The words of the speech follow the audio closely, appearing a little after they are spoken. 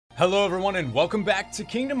Hello everyone and welcome back to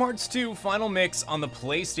Kingdom Hearts 2 Final Mix on the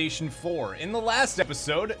PlayStation 4. In the last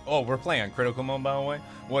episode, we're playing on critical mode by the way,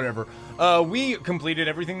 whatever. We completed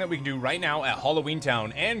everything that we can do right now at Halloween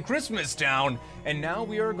Town and Christmas Town, and now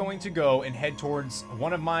we are going to go and head towards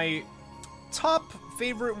one of my top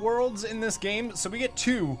favorite worlds in this game. So we get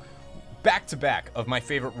two back-to-back of my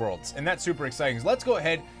favorite worlds, and that's super exciting. So let's go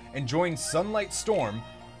ahead and join Sunlight Storm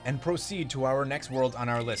and proceed to our next world on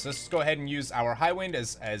our list. Let's go ahead and use our high wind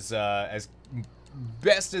as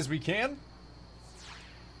best as we can.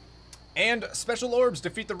 And special orbs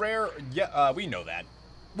defeat the rare. Yeah, we know that.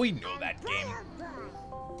 We know that game.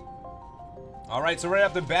 All right, so right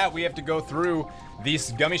off the bat, we have to go through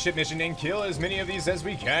this gummy ship mission and kill as many of these as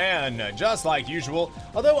we can, just like usual.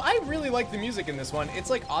 Although I really like the music in this one. It's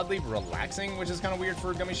like oddly relaxing, which is kind of weird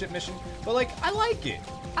for a gummy ship mission, but like I like it.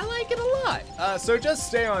 I like it a lot. So just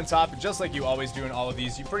stay on top, just like you always do in all of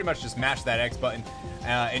these. You pretty much just mash that X button,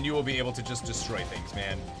 and you will be able to just destroy things,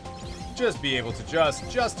 man. Just be able to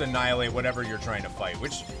just annihilate whatever you're trying to fight,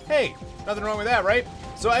 which, hey, nothing wrong with that, right?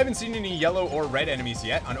 So I haven't seen any yellow or red enemies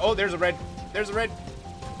yet. Oh, there's a red. There's a red.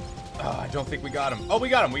 Oh, I don't think we got him. Oh, we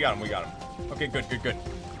got him. We got him. Okay, good.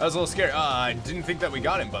 I was a little scared. I didn't think that we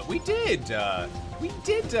got him, but we did.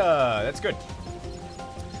 That's good.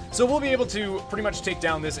 So we'll be able to pretty much take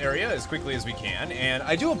down this area as quickly as we can. And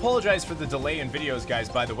I do apologize for the delay in videos, guys,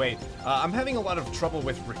 by the way. I'm having a lot of trouble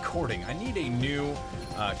with recording. I need a new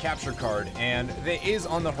capture card, and it is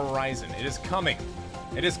on the horizon. It is coming.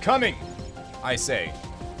 It is coming, I say.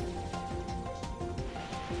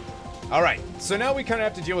 Alright, so now we kind of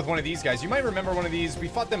have to deal with one of these guys. You might remember one of these. We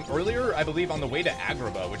fought them earlier, I believe, on the way to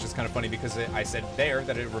Agrabah, which is kind of funny because I said there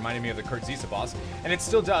that it reminded me of the Kurt Zisa boss. And it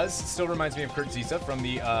still does. It still reminds me of Kurt Zisa from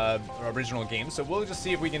the original game. So we'll just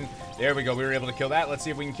see if we can... There we go. We were able to kill that. Let's see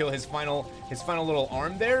if we can kill his final little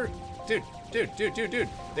arm there. Dude. There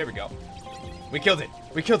we go. We killed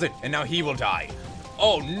it. And now he will die.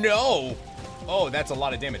 Oh, no. Oh, that's a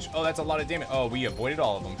lot of damage. Oh, we avoided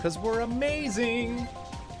all of them because we're amazing.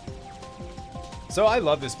 So I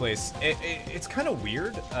love this place. It's kind of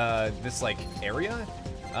weird, this like area.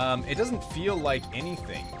 It doesn't feel like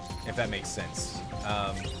anything, if that makes sense.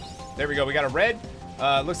 There we go. We got a red.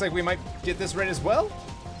 Looks like we might get this red as well.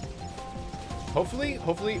 Hopefully.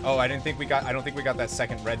 Oh, I don't think we got that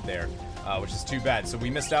second red there, which is too bad. So we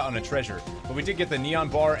missed out on a treasure, but we did get the neon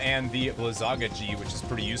bar and the Blazaga G, which is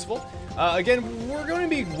pretty useful. Again, we're going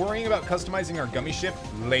to be worrying about customizing our gummy ship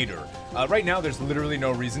later. Right now, there's literally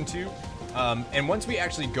no reason to. And once we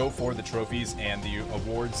actually go for the trophies and the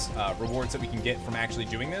rewards that we can get from actually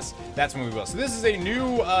doing this, that's when we will. So this is a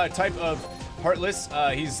new type of Heartless.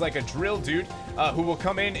 He's like a drill dude who will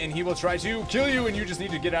come in and he will try to kill you, and you just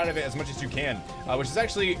need to get out of it as much as you can, which is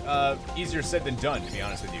actually easier said than done, to be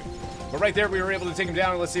honest with you. But right there, we were able to take him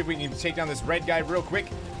down. Let's see if we can take down this red guy real quick.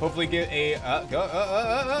 Hopefully get a...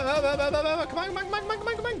 Come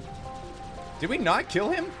on. Did we not kill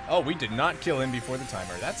him? Oh, we did not kill him before the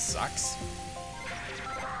timer. That sucks.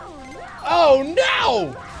 Oh,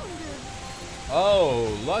 no!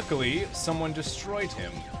 Oh, luckily, someone destroyed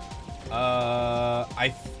him.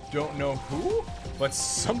 I don't know who, but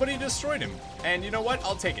somebody destroyed him. And you know what?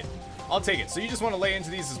 I'll take it. So you just want to lay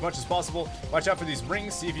into these as much as possible. Watch out for these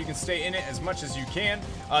rings. See if you can stay in it as much as you can.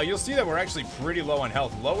 You'll see that we're actually pretty low on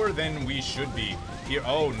health. Lower than we should be here.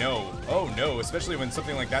 Oh, no. Especially when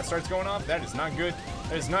something like that starts going off. That is not good.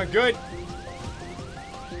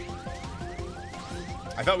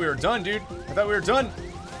 I thought we were done, dude.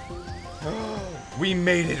 We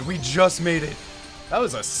made it. We just made it. That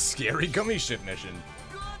was a scary gummy ship mission.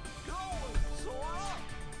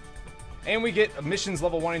 And we get missions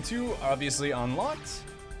level 1 and 2, obviously unlocked.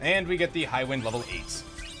 And we get the high wind level 8.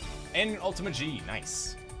 And Ultima G,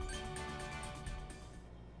 nice.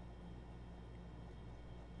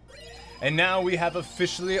 And now we have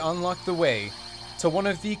officially unlocked the way to one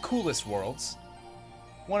of the coolest worlds.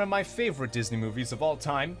 One of my favorite Disney movies of all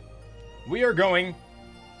time. We are going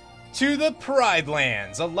to the Pride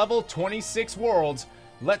Lands, a level 26 world.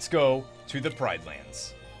 Let's go to the Pride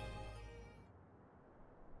Lands.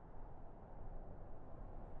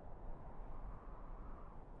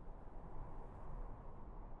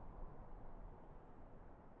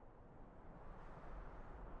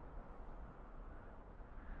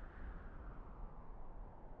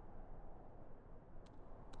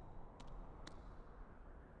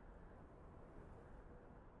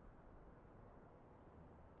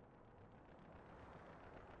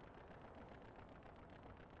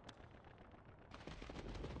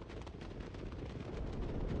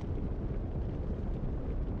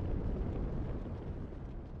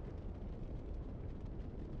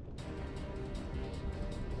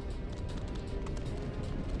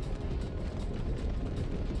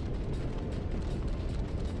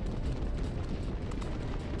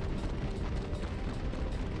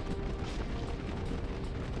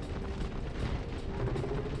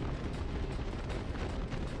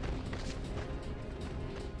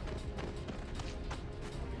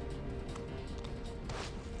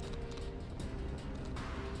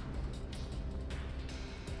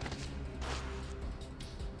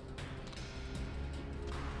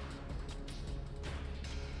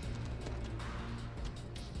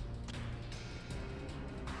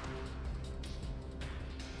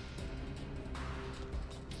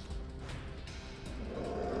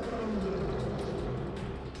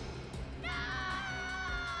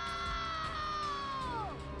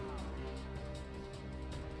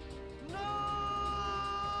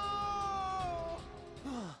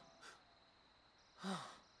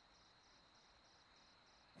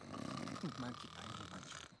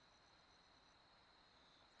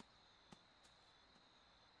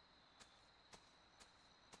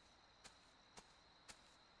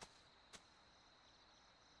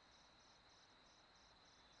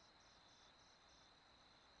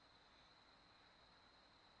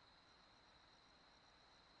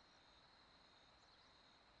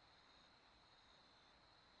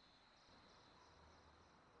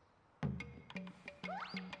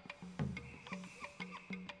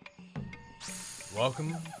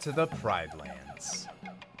 Welcome to the Pride Lands.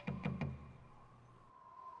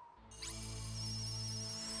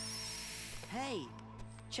 Hey,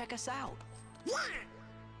 check us out. Yeah.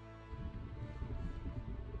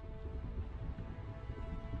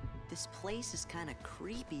 This place is kind of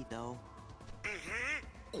creepy, though.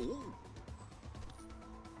 Ooh.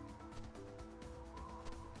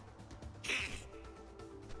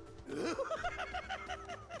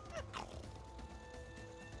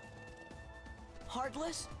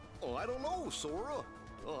 Heartless? Oh, I don't know, Sora.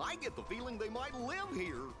 I get the feeling they might live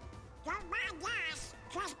here. Don't mind us,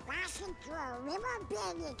 just passing through. We won't be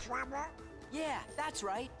any trouble. Yeah, that's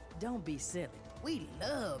right. Don't be silly. We'd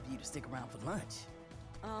love you to stick around for lunch.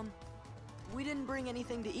 We didn't bring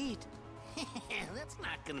anything to eat. That's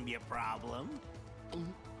not gonna be a problem.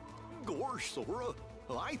 Gosh, Sora,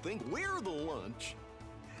 I think we're the lunch.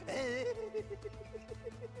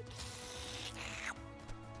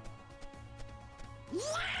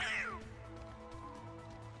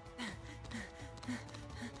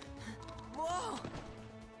 Whoa!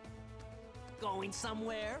 Going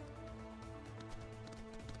somewhere?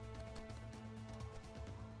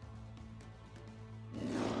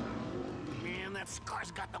 Man, that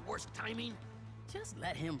Scar's got the worst timing. Just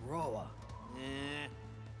let him roar.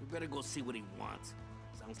 We better go see what he wants.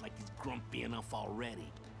 Sounds like he's grumpy enough already.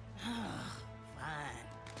 Fine.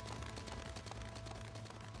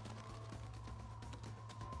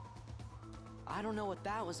 I don't know what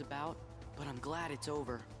that was about, but I'm glad it's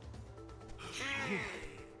over.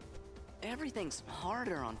 Everything's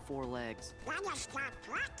harder on 4 legs. Gotta start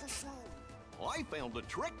practicing. I found a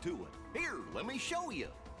trick to it. Here, let me show you.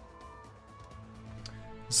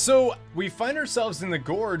 So we find ourselves in the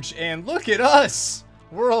gorge, and look at us!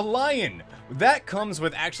 We're a lion. That comes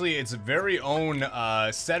with actually its very own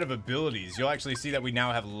set of abilities. You'll actually see that we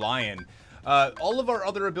now have lion. All of our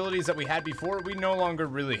other abilities that we had before, we no longer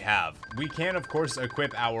really have. We can, of course,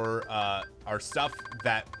 equip our stuff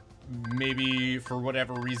that maybe for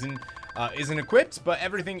whatever reason isn't equipped, but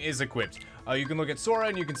everything is equipped. You can look at Sora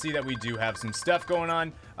and you can see that we do have some stuff going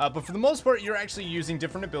on, but for the most part, you're actually using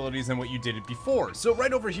different abilities than what you did it before. So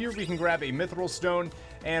right over here, we can grab a Mithril Stone,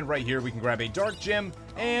 and right here, we can grab a Dark Gem,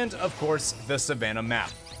 and of course, the Savannah map.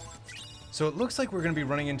 So it looks like we're going to be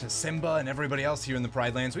running into Simba and everybody else here in the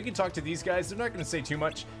Pride Lands. We can talk to these guys. They're not going to say too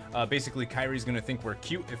much. Basically, Kyrie's going to think we're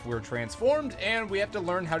cute if we're transformed, and we have to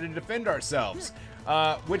learn how to defend ourselves.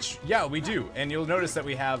 Which, yeah, we do. And you'll notice that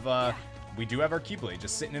we do have our Keyblade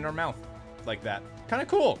just sitting in our mouth like that. Kind of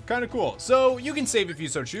cool, kind of cool. So you can save if you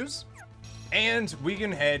so choose. And we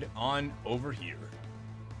can head on over here.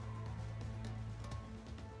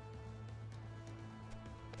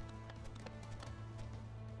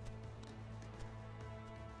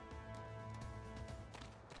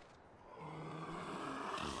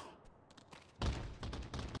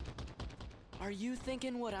 Are you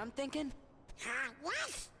thinking what I'm thinking?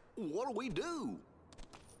 Yes? What do we do?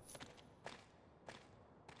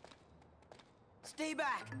 Stay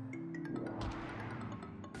back!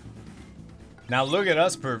 Now look at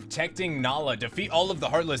us protecting Nala. Defeat all of the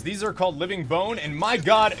Heartless. These are called Living Bone, and my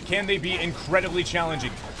god, can they be incredibly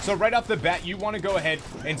challenging. So right off the bat, you want to go ahead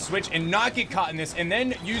and switch and not get caught in this, and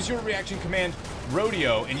then use your reaction command,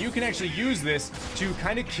 Rodeo, and you can actually use this to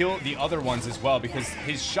kind of kill the other ones as well, because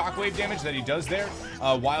his shockwave damage that he does there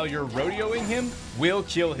while you're rodeoing him will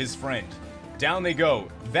kill his friend. Down they go.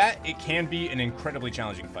 It can be an incredibly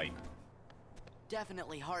challenging fight.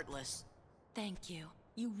 Definitely heartless. Thank you.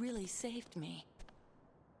 You really saved me.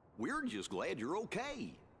 We're just glad you're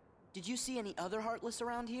okay. Did you see any other heartless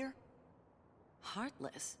around here?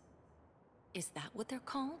 Heartless? Is that what they're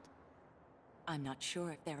called? I'm not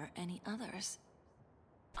sure if there are any others.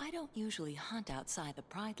 I don't usually hunt outside the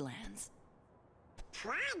Pride Lands.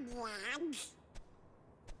 Pride Lands?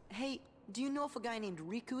 Hey, do you know if a guy named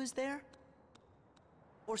Riku is there?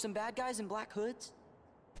 Or some bad guys in black hoods?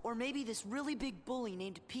 Or maybe this really big bully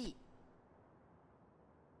named Pete?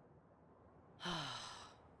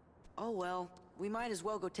 Oh well, we might as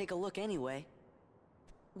well go take a look anyway.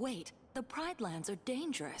 Wait, the Pride Lands are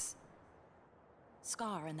dangerous.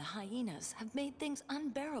 Scar and the hyenas have made things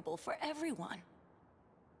unbearable for everyone.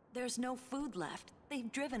 There's no food left.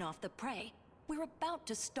 They've driven off the prey. We're about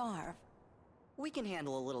to starve. We can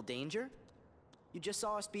handle a little danger. You just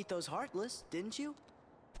saw us beat those Heartless, didn't you?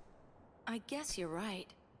 I guess you're right.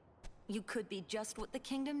 You could be just what the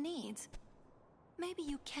kingdom needs. Maybe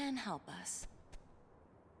you can help us.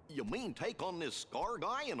 You mean take on this Scar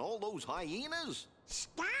guy and all those hyenas?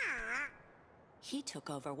 Star? He took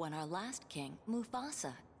over when our last king,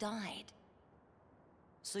 Mufasa, died.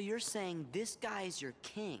 So you're saying this guy's your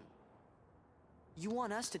king? You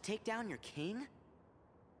want us to take down your king?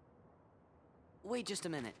 Wait just a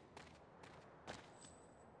minute.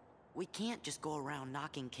 We can't just go around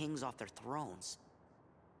knocking kings off their thrones.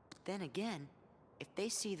 Then again, if they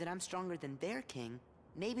see that I'm stronger than their king,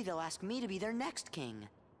 maybe they'll ask me to be their next king.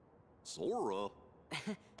 Sora.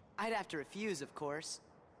 I'd have to refuse, of course.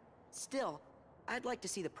 Still, I'd like to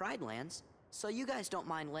see the Pride Lands, so you guys don't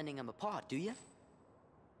mind lending them a paw, do you?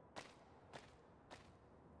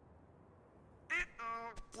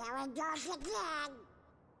 Uh-oh, there it goes again.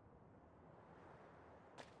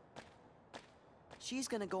 She's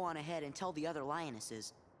gonna go on ahead and tell the other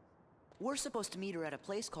lionesses. We're supposed to meet her at a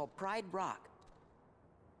place called Pride Rock.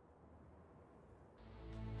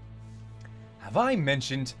 Have I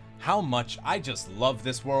mentioned how much I just love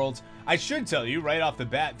this world? I should tell you right off the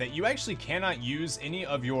bat that you actually cannot use any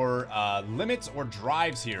of your limits or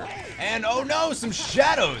drives here. And oh no, some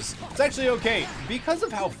shadows! It's actually okay. Because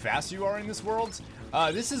of how fast you are in this world,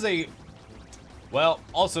 this is a... Well,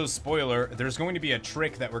 also spoiler, there's going to be a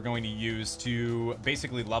trick that we're going to use to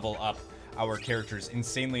basically level up our characters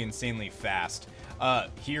insanely fast.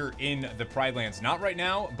 Here in the Pride Lands. Not right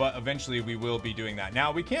now, but eventually we will be doing that.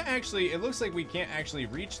 Now, we can't actually, it looks like we can't actually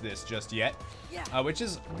reach this just yet, which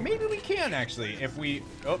is, maybe we can actually, if we,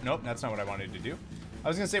 oh, nope, that's not what I wanted to do. I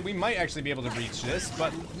was gonna say, we might actually be able to reach this,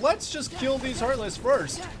 but let's just kill these Heartless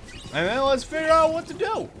first, and then let's figure out what to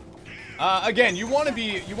do. Again, you want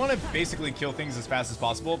to basically kill things as fast as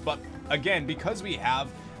possible, but again, because we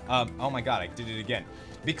have, oh my god, I did it again.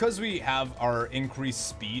 Because we have our increased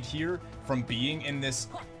speed here from being in this,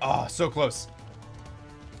 oh, so close.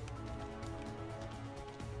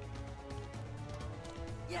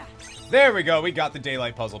 Yeah. There we go, we got the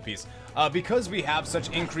daylight puzzle piece. Because we have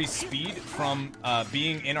such increased speed from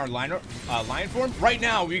being in our lion form, right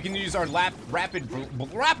now we can use our rapid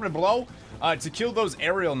blow to kill those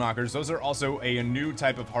aerial knockers. Those are also a new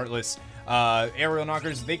type of Heartless aerial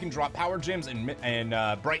knockers. They can drop power gems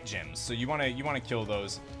and bright gems, so you want to kill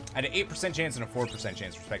those at an 8% chance and a 4%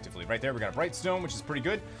 chance respectively. Right there we got a bright stone, which is pretty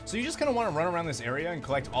good. So you just kind of want to run around this area and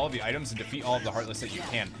collect all of the items and defeat all of the Heartless that you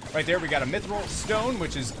can. Right there we got a mithril stone,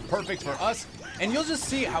 which is perfect for us, and you'll just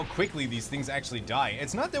see how quickly these things actually die.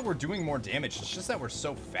 It's not that we're doing more damage, it's just that we're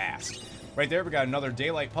so fast. Right there we got another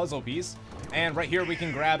daylight puzzle piece, and right here we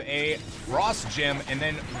can grab a frost gem and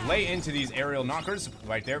then lay into these aerial knockers.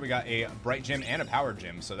 Right there we got a bright gem and a power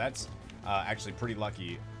gem, so that's actually pretty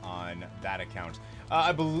lucky on that account.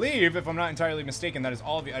 I believe, if I'm not entirely mistaken, that is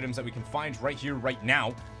all of the items that we can find right here, right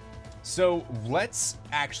now. So let's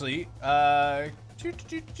actually, let's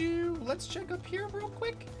check up here real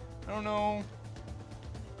quick. I don't know.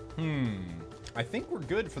 I think we're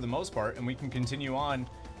good for the most part, and we can continue on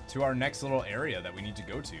to our next little area that we need to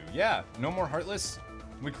go to. Yeah, no more Heartless.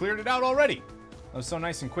 We cleared it out already. That was so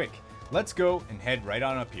nice and quick. Let's go and head right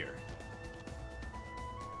on up here.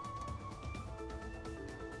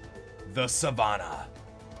 The Savannah.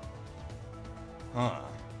 Huh.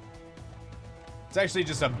 It's actually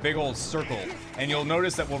just a big old circle, and you'll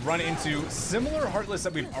notice that we'll run into similar Heartless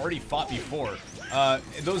that we've already fought before.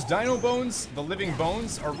 Those dino bones, the living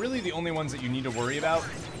bones, are really the only ones that you need to worry about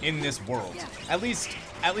in this world. At least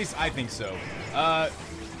I think so.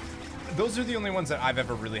 Those are the only ones that I've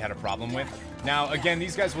ever really had a problem with. Now, again,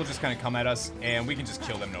 these guys will just kind of come at us, and we can just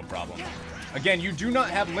kill them, no problem. Again, you do not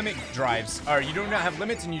have limit drives, or you do not have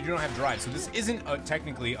limits, and you do not have drives, so this isn't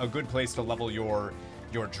technically a good place to level your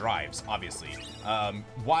drives, obviously.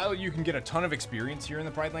 While you can get a ton of experience here in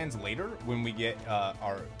the Pride Lands later, when we get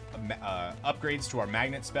our upgrades to our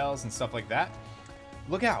magnet spells and stuff like that,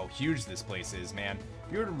 look how huge this place is, man.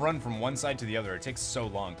 If you were to run from one side to the other, it takes so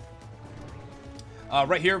long.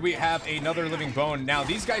 Right here, we have another living bone. Now,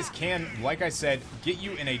 these guys can, like I said, get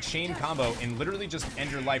you in a chain combo and literally just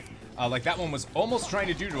end your life, like that one was almost trying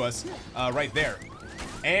to do to us right there.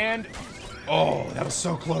 And, oh, that was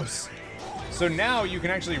so close. So now you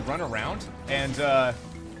can actually run around and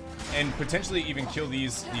potentially even kill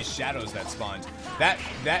these shadows that spawned.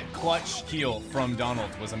 That clutch heal from Donald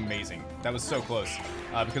was amazing. That was so close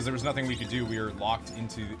because there was nothing we could do. We were locked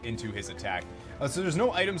into his attack. So there's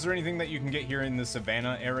no items or anything that you can get here in the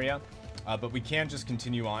Savannah area, but we can just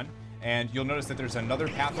continue on. And you'll notice that there's another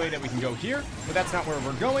pathway that we can go here, but that's not where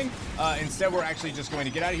we're going. Instead, we're actually just going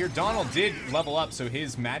to get out of here. Donald did level up, so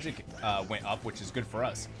his magic went up, which is good for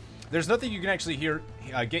us. There's nothing you can actually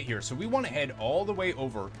get here, so we want to head all the way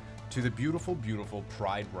over to the beautiful, beautiful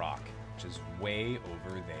Pride Rock, which is way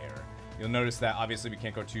over there. You'll notice that obviously we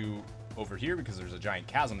can't go over here because there's a giant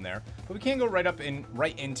chasm there, but we can go right up and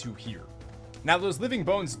right into here. Now, those living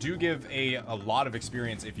bones do give a lot of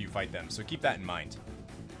experience if you fight them, so keep that in mind.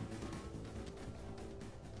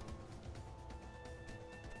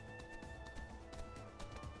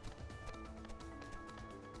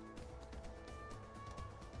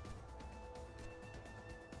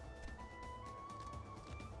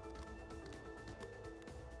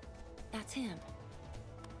 That's him.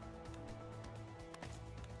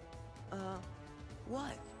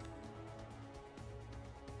 What?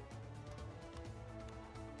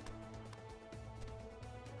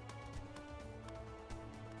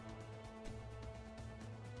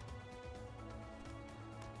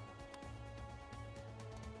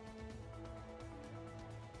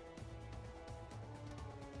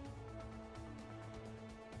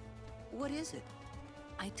 What is it?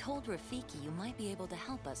 I told Rafiki you might be able to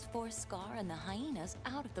help us force Scar and the hyenas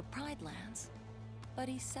out of the Pride Lands. But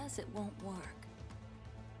he says it won't work.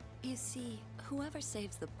 You see, whoever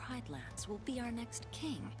saves the Pride Lands will be our next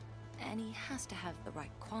king, and he has to have the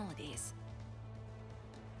right qualities.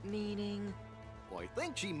 Meaning? Well, I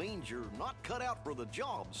think she means you're not cut out for the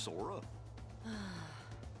job, Sora.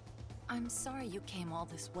 I'm sorry you came all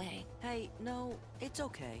this way. Hey, no, it's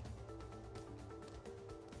okay.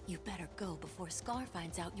 You better go before Scar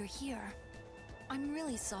finds out you're here. I'm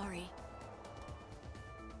really sorry.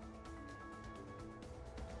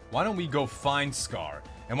 Why don't we go find Scar?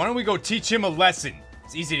 And why don't we go teach him a lesson?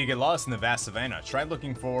 It's easy to get lost in the vast savannah. Try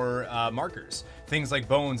looking for markers. Things like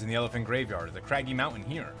bones in the elephant graveyard or the craggy mountain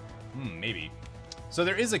here. Maybe. So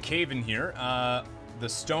there is a cave in here, the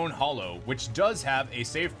Stone Hollow, which does have a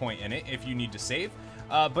save point in it if you need to save.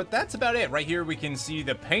 But that's about it. Right here we can see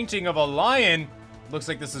the painting of a lion. Looks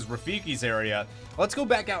like this is Rafiki's area. Let's go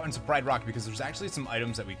back out into Pride Rock because there's actually some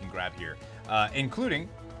items that we can grab here, including,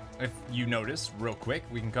 if you notice, real quick,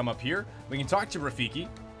 we can come up here. We can talk to Rafiki.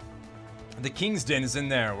 The King's Den is in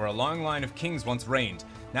there, where a long line of kings once reigned.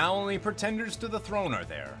 Now only pretenders to the throne are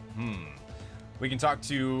there. We can talk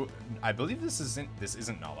to, I believe this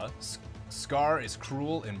isn't Nala. Scar is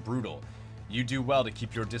cruel and brutal. You do well to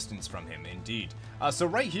keep your distance from him, indeed. So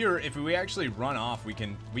right here, if we actually run off, we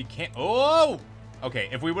can't, oh! Okay,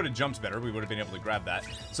 if we would have jumped better, we would have been able to grab that.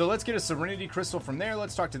 So let's get a Serenity Crystal from there.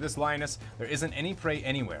 Let's talk to this lioness. There isn't any prey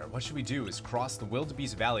anywhere. What should we do is cross the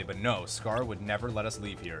Wildebeest Valley, but no, Scar would never let us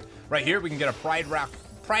leave here. Right here, we can get a Pride Rack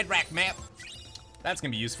map. That's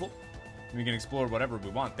gonna be useful. We can explore whatever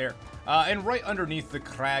we want there. And right underneath the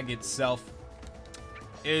crag itself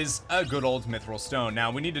is a good old mithril stone.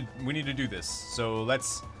 Now we need to do this. So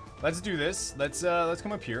let's do this. Let's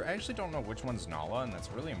come up here. I actually don't know which one's Nala, and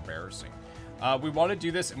that's really embarrassing. We want to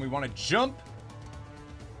do this, and we want to jump.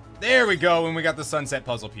 There we go, and we got the sunset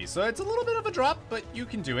puzzle piece. So it's a little bit of a drop, but you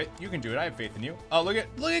can do it. You can do it. I have faith in you. Oh, look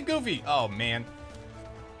at Goofy. Oh man,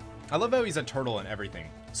 I love how he's a turtle and everything.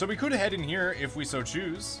 So we could head in here if we so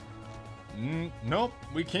choose. Nope,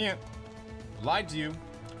 we can't. Lied to you.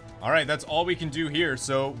 All right, that's all we can do here.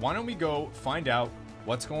 So why don't we go find out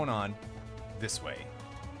what's going on this way?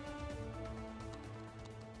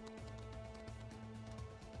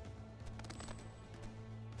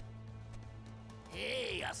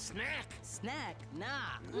 Hey, a snack? Snack? Nah.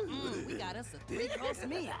 We got us a 3-course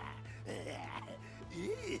meal.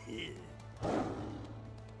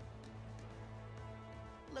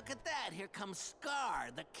 Look at that. Here comes Scar,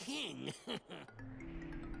 the king.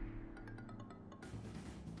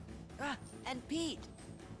 And Pete.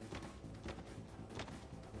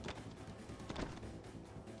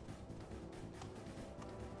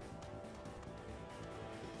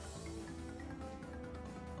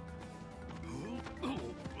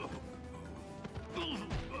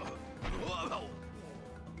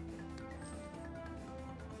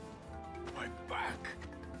 My back.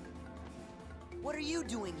 What are you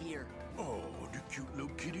doing here? Oh, the cute little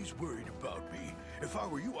kitty's worried about me. If I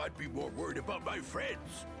were you, I'd be more worried about my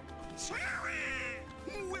friends.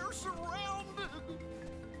 We're surrounded!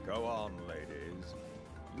 Go on, ladies.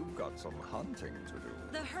 You've got some hunting to do.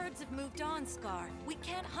 The herds have moved on, Scar. We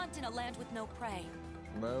can't hunt in a land with no prey.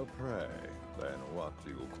 No prey. Then what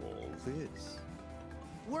do you call this?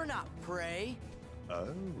 We're not prey.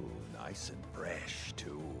 Oh, nice and fresh,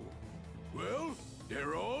 too. Well,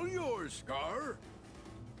 they're all yours, Scar.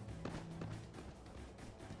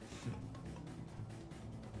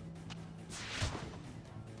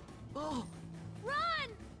 Oh, Run!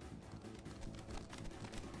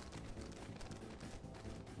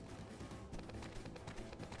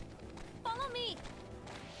 Follow me!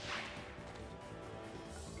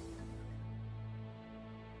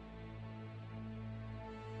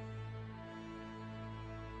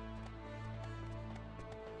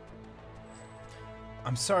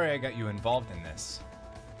 I'm sorry I got you involved in this.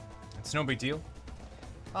 It's no big deal.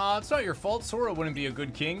 It's not your fault. Sora wouldn't be a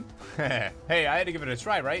good king. Hey, I had to give it a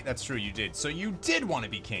try, right? That's true, you did. So you did want to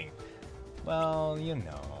be king. Well, you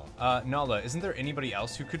know. Nala, isn't there anybody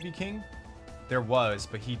else who could be king? There was,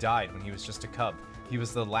 but he died when he was just a cub. He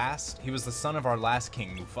was the son of our last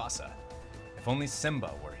king, Mufasa. If only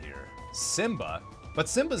Simba were here. Simba? But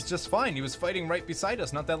Simba's just fine. He was fighting right beside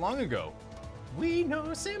us not that long ago. We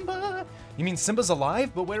know Simba. You mean Simba's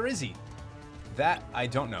alive? But where is he? That I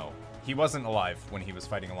don't know. He wasn't alive when he was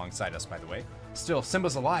fighting alongside us, by the way. Still,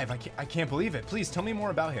 Simba's alive. I can't believe it. Please tell me more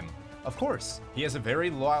about him. Of course. He has a very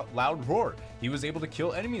loud roar. He was able to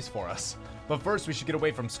kill enemies for us. But first, we should get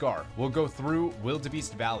away from Scar. We'll go through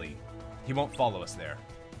Wildebeest Valley. He won't follow us there.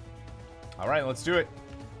 All right, let's do it.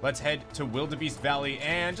 Let's head to Wildebeest Valley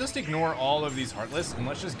and just ignore all of these Heartless, and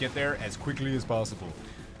let's just get there as quickly as possible.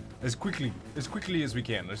 As quickly as we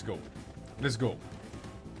can. Let's go. Let's go.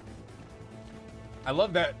 I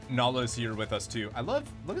love that Nala is here with us too. Look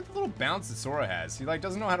at the little bounce that Sora has. He like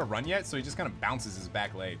doesn't know how to run yet, so he just kind of bounces his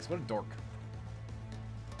back legs. What a dork.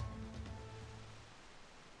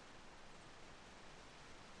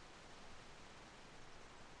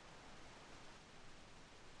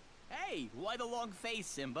 Hey, why the long face,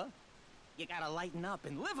 Simba? You gotta lighten up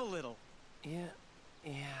and live a little. Yeah.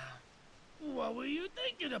 What were you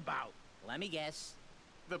thinking about? Let me guess.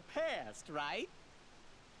 The past, right?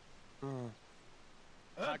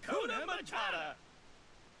 Hakuna Matata!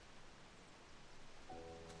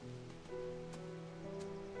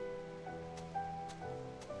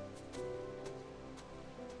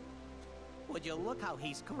 Would you look how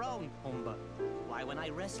he's grown, Pumbaa? Why, when I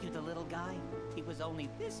rescued the little guy, he was only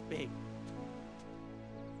this big.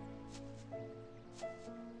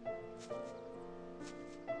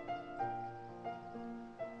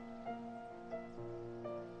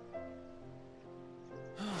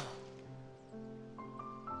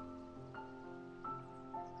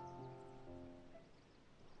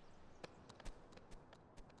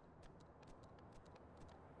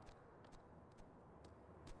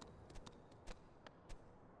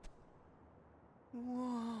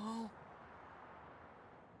 Whoa.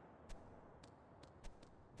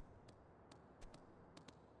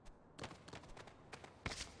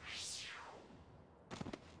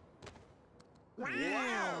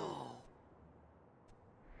 Wow.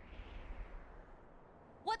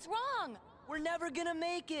 What's wrong? We're never gonna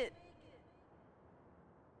make it.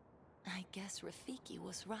 I guess Rafiki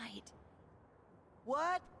was right.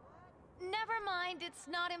 What? Never mind, it's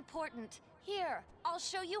not important. Here, I'll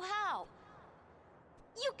show you how.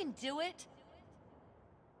 You can do it.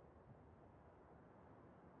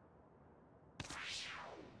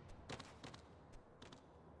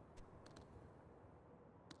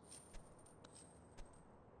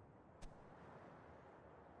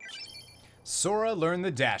 Sora learned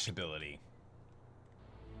the dash ability.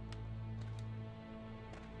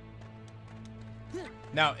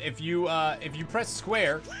 Now, if you press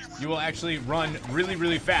square, you will actually run really,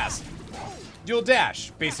 really fast. You'll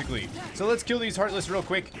dash, basically. So let's kill these Heartless real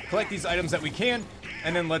quick, collect these items that we can,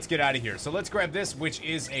 and then let's get out of here. So let's grab this, which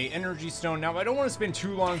is a energy stone. Now, I don't want to spend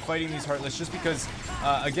too long fighting these Heartless just because,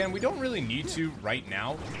 again, we don't really need to right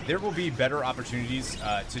now. There will be better opportunities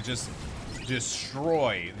to just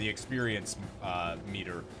destroy the experience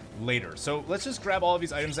meter later. So let's just grab all of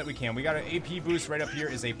these items that we can. We got an AP boost right up here,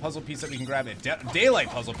 is a puzzle piece that we can grab, a daylight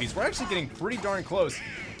puzzle piece. We're actually getting pretty darn close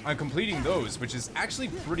on completing those, which is actually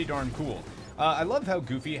pretty darn cool. I love how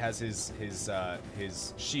Goofy has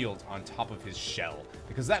his shield on top of his shell,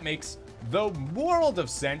 because that makes the world of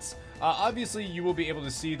sense. Obviously, you will be able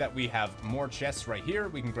to see that we have more chests right here.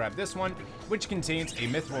 We can grab this one, which contains a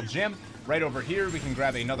mithril gem. Right over here, we can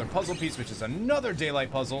grab another puzzle piece, which is another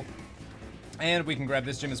daylight puzzle. And we can grab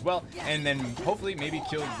this gem as well, and then hopefully maybe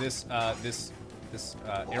kill this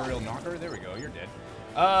aerial knocker. There we go, you're dead.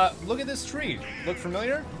 Look at this tree. Look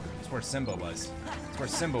familiar? It's where Simba was. It's where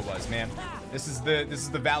Simba was, man. This is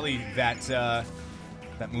the valley that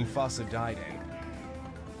that Mufasa died in.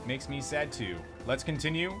 Makes me sad too. Let's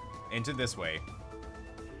continue into this way.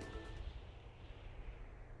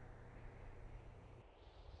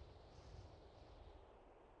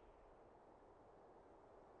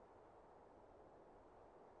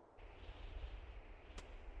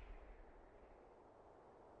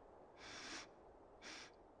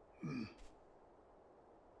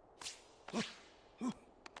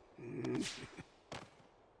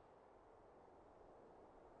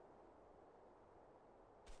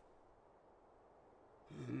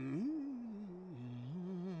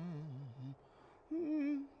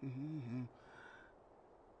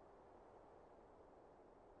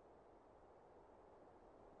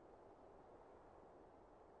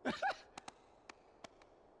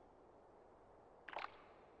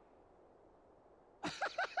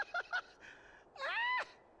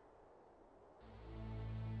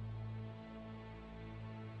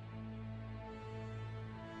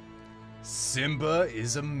 Simba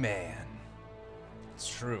is a man. It's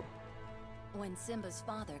true. When Simba's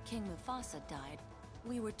father, King Mufasa, died,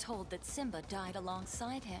 We were told that Simba died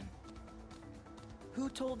alongside him. Who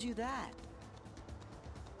told you that?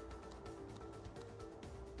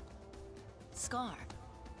 Scar.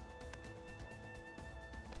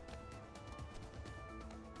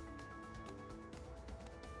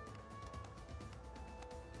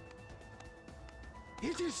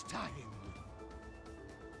 It is time.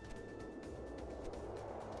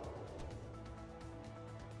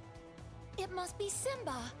 It must be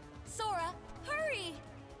Simba. Sora, hurry!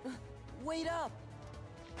 Wait up!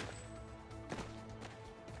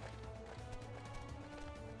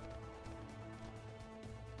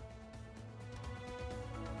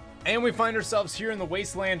 And we find ourselves here in the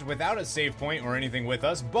wasteland without a save point or anything with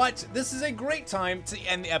us, but this is a great time to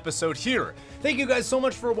end the episode here. Thank you guys so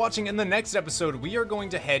much for watching. In the next episode, we are going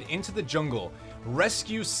to head into the jungle,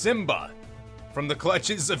 rescue Simba from the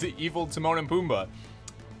clutches of the evil Timon and Pumbaa,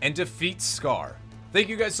 and defeat Scar. Thank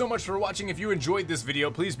you guys so much for watching. If you enjoyed this video,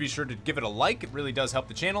 please be sure to give it a like. It really does help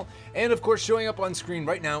the channel. And of course, showing up on screen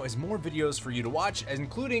right now is more videos for you to watch,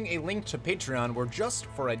 including a link to Patreon, where just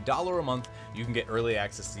for $1 a month, you can get early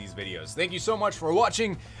access to these videos. Thank you so much for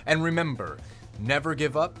watching, and remember, never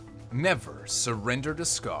give up, never surrender to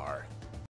Scar.